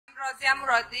Razia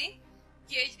Muradi,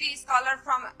 PhD scholar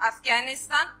from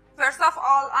Afghanistan. First of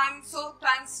all, I'm so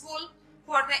thankful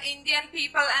for the Indian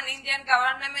people and Indian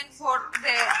government for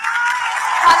the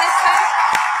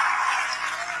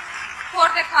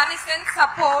constant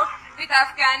support with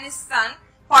Afghanistan.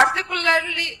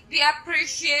 Particularly, we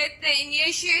appreciate the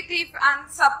initiative and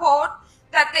support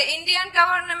that the Indian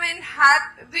government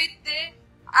had with the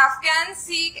Afghan,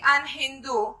 Sikh and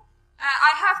Hindu.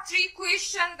 I have three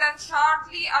questions that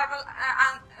shortly I will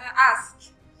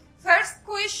ask. First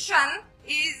question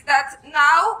is that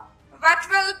now what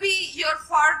will be your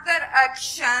further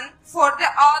action for the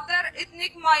other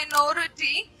ethnic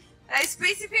minority,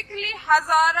 specifically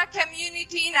Hazara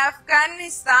community in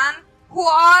Afghanistan, who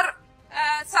are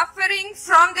suffering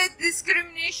from the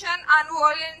discrimination and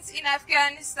violence in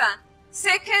Afghanistan?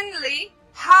 Secondly,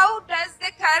 how does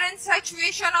the current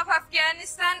situation of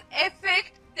Afghanistan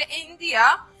affect the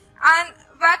India, and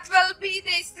what will be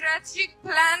the strategic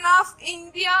plan of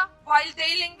India while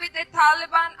dealing with the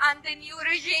Taliban and the new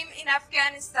regime in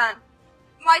Afghanistan?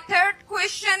 My third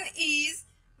question is,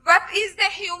 what is the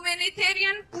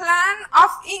humanitarian plan of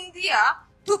India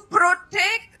to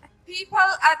protect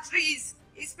people at risk,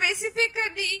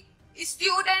 specifically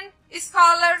students,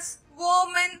 scholars,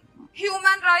 women,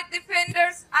 human rights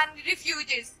defenders and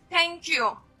refugees? Thank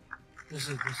you. This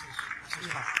is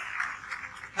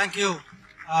Thank you.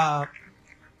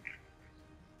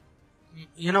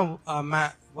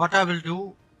 What I will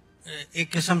do,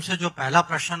 एक किस्म से जो पहला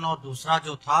प्रश्न और दूसरा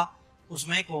जो था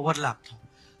उसमें एक ओवरलैप था,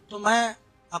 तो मैं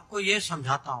आपको ये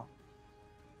समझाता हूँ.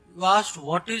 You asked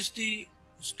what is the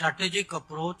strategic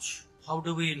approach, how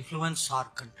do we influence our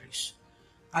countries,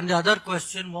 and the other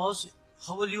question was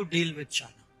how will you deal with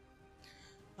China.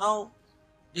 Now,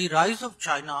 the rise of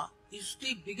China is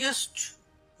the biggest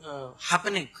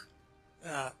happening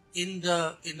in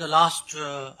the last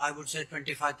I would say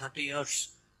 25-30 years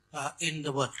in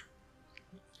the world.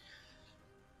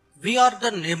 We are the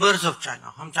neighbors of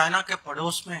China. हम China के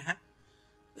पड़ोस में हैं.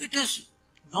 It is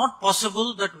not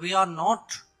possible that we are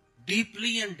not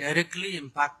deeply and directly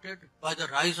impacted by the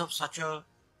rise of such a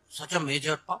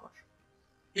major power.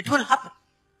 It will happen.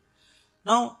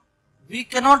 Now, we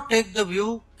cannot take the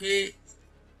view that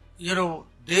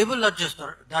they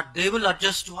will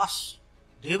adjust to us.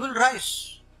 They will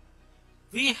rise.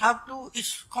 We have to,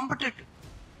 it's competitive.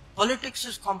 Politics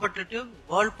is competitive.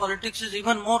 World politics is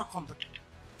even more competitive.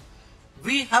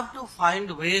 We have to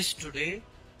find ways today,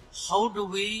 how do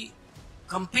we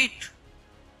compete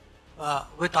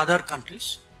with other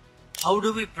countries? How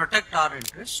do we protect our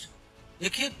interest?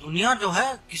 देखिए, दुनिया जो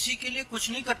है किसी के लिए कुछ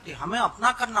नहीं करती, हमें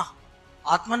अपना करना.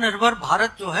 आत्मनिर्भर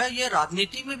भारत जो है ये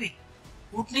राजनीति में भी,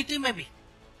 कूटनीति में भी.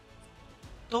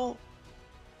 तो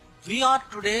we are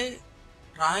today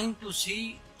trying to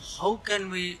see how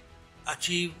can we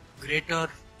achieve greater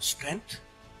strength.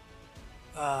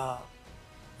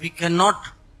 We cannot,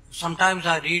 sometimes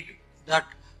I read that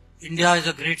India is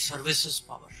a great services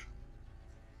power.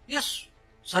 Yes,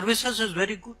 services is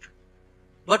very good,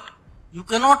 but you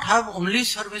cannot have only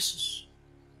services.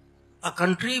 A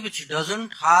country which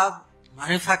doesn't have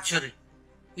manufacturing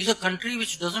is a country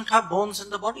which doesn't have bones in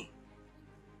the body.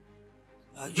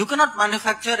 You cannot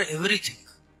manufacture everything,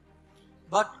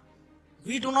 but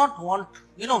we do not want,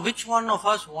 which one of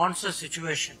us wants a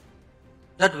situation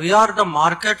that we are the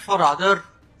market for other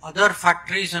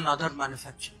factories and other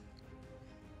manufacturing.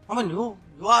 I mean, you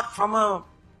are from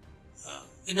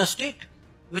in a state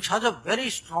which has a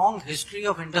very strong history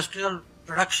of industrial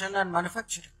production and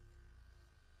manufacturing.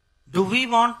 Do we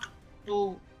want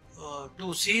to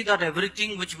see that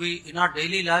everything which we in our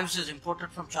daily lives is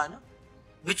imported from China,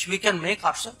 which we can make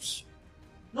ourselves?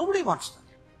 Nobody wants that.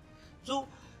 So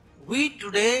we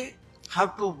today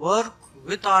have to work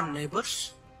with our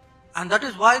neighbors, and that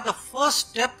is why the first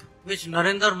step which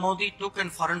Narendra Modi took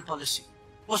in foreign policy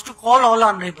was to call all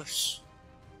our neighbors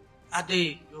at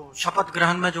the शपथ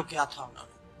ग्रहण में जो किया था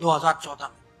उन्होंने 2014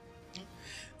 में.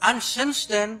 And since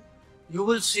then you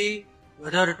will see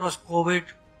whether it was COVID,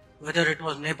 whether it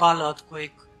was Nepal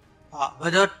earthquake,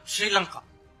 whether Sri Lanka.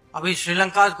 Abhi Sri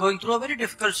Lanka is going through a very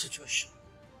difficult situation.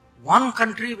 One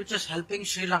country which is helping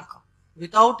Sri Lanka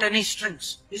without any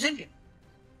strings is India.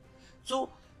 So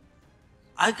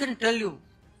I can tell you,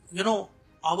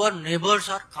 our neighbors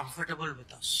are comfortable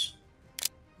with us.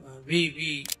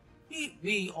 We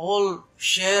all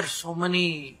share so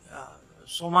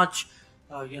much,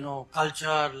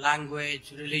 culture,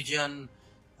 language, religion.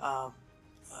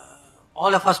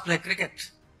 All of us play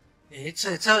cricket. It's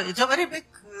a very big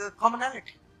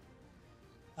commonality.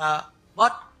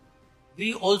 But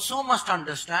we also must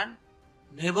understand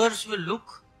neighbors will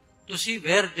look to see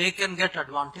where they can get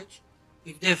advantage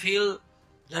if they feel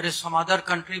there is some other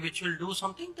country which will do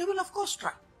something, they will of course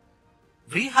try.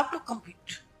 We have to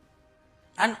compete.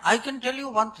 And I can tell you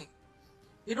one thing,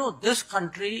 this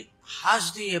country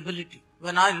has the ability.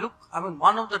 When I look,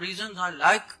 one of the reasons I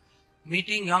like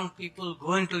meeting young people,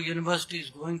 going to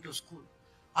universities, going to school,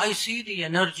 I see the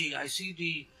energy, I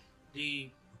see the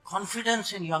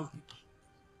confidence in young people.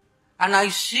 And I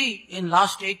see in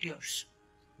last 8 years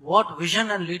what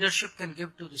vision and leadership can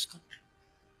give to this country.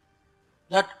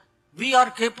 That we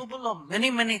are capable of many,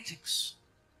 many things.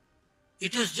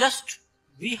 It is just,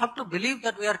 we have to believe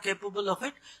that we are capable of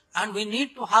it, and we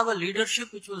need to have a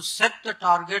leadership which will set the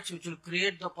targets, which will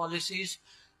create the policies,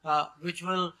 which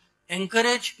will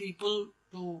encourage people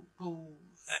to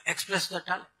express their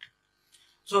talent.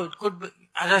 So it could be,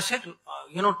 as I said,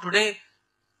 today,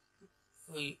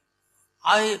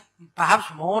 I,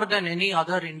 perhaps more than any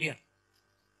other Indian,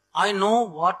 I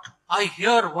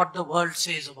hear what the world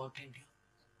says about India.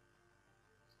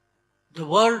 The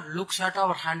world looks at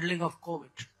our handling of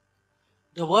COVID.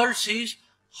 The world sees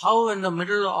how in the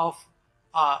middle of,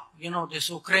 this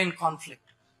Ukraine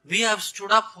conflict, we have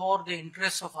stood up for the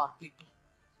interests of our people.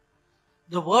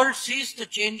 The world sees the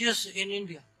changes in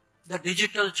India, the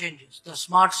digital changes, the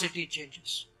smart city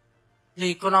changes, the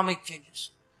economic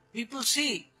changes. People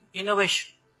see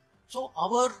innovation. So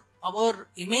our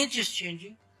image is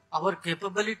changing, our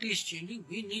capability is changing.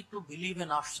 We need to believe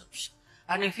in ourselves.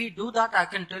 And if we do that, I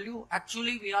can tell you,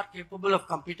 actually we are capable of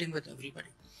competing with everybody.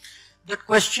 That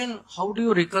question, how do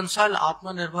you reconcile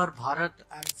Atmanirbhar Bharat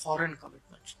and foreign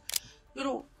commitments?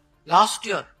 Last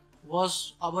year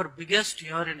was our biggest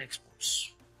year in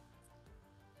exports.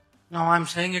 Now I'm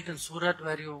saying it in Surat,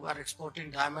 where you are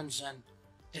exporting diamonds and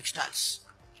textiles.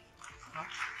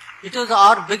 It is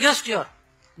our biggest year,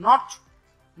 not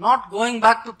going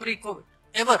back to pre-COVID,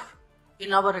 ever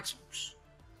in our exports.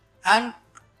 And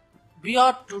we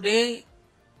have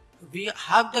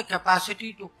the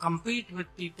capacity to compete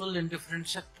with people in different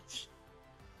sectors.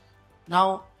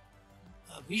 Now,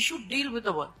 we should deal with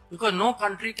the world, because no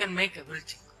country can make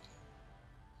everything.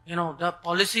 The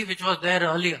policy which was there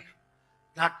earlier,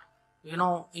 that,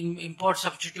 import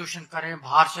substitution kare,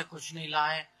 bahar se kuch nahi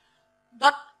laye,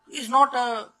 that is not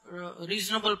a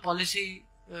reasonable policy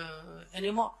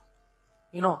anymore.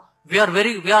 We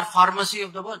are pharmacy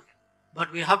of the world,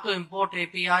 but we have to import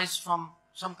APIs from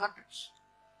some countries.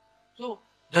 So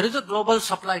there is a global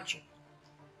supply chain.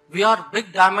 We are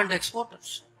big diamond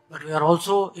exporters, but we are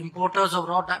also importers of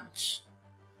raw diamonds.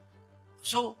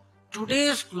 So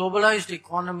today's globalized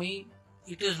economy,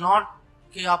 it is not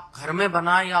कि आप घर में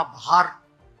बनाएं या बाहर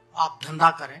आप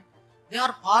धंधा करें. They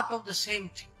are part of the same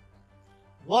thing.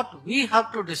 What we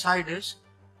have to decide is,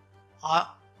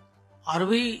 are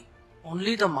we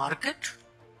only the market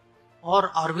or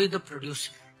are we the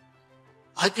producer?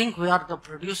 I think we are the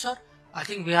producer. I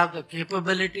think we have the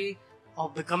capability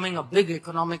of becoming a big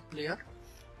economic player.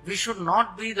 We should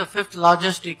not be the 5th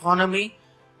largest economy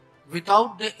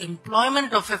without the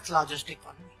employment of 5th largest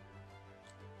economy.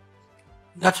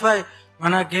 That's why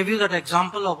when I gave you that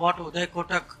example of what Uday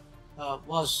Kotak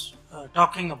was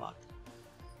talking about,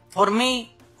 for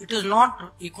me, it is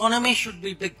not, economy should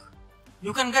be big.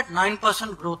 You can get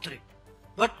 9% growth rate,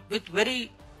 but with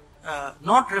very,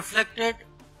 not reflected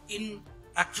in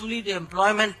actually the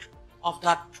employment of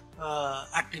that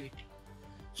activity.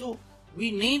 So we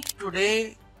need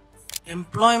today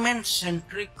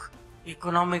employment-centric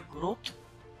economic growth.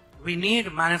 We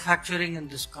need manufacturing in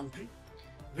this country.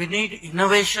 We need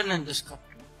innovation in this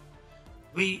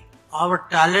country. Our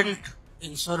talent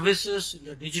in services, in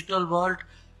the digital world,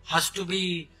 has to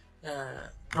be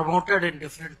promoted in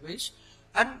different ways.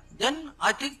 And then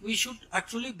I think we should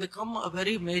actually become a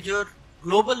very major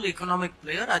global economic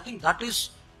player. I think that is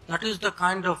the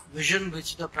kind of vision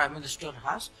which the Prime Minister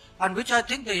has, and which I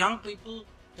think the young people,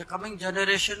 the coming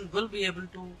generation, will be able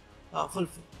to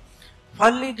fulfill.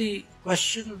 Finally, the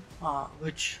question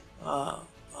which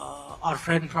our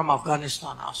friend from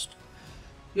Afghanistan asked.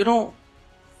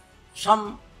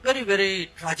 Some very, very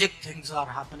tragic things are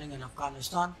happening in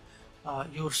Afghanistan.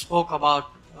 You spoke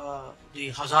about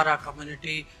the Hazara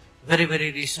community very,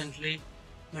 very recently.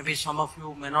 Maybe some of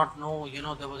you may not know,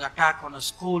 there was an attack on a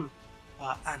school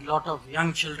and a lot of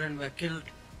young children were killed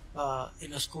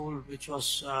in a school which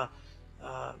was,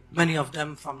 many of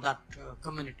them from that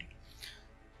community.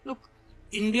 Look,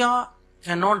 India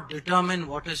cannot determine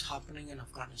what is happening in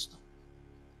Afghanistan.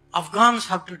 Afghans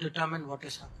have to determine what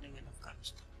is happening in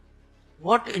Afghanistan.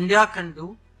 What India can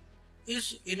do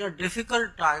is, in a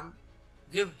difficult time,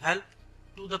 give help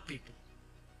to the people.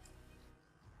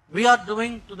 We are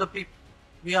doing to the people.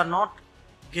 We are not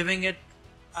giving it,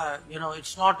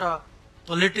 it's not a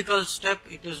political step.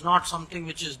 It is not something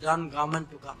which is done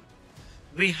government to government.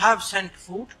 We have sent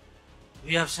food,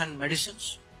 we have sent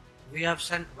medicines, we have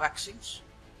sent vaccines.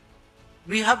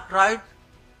 We have tried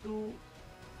to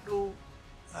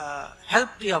help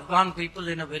the Afghan people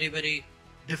in a very, very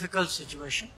difficult situation.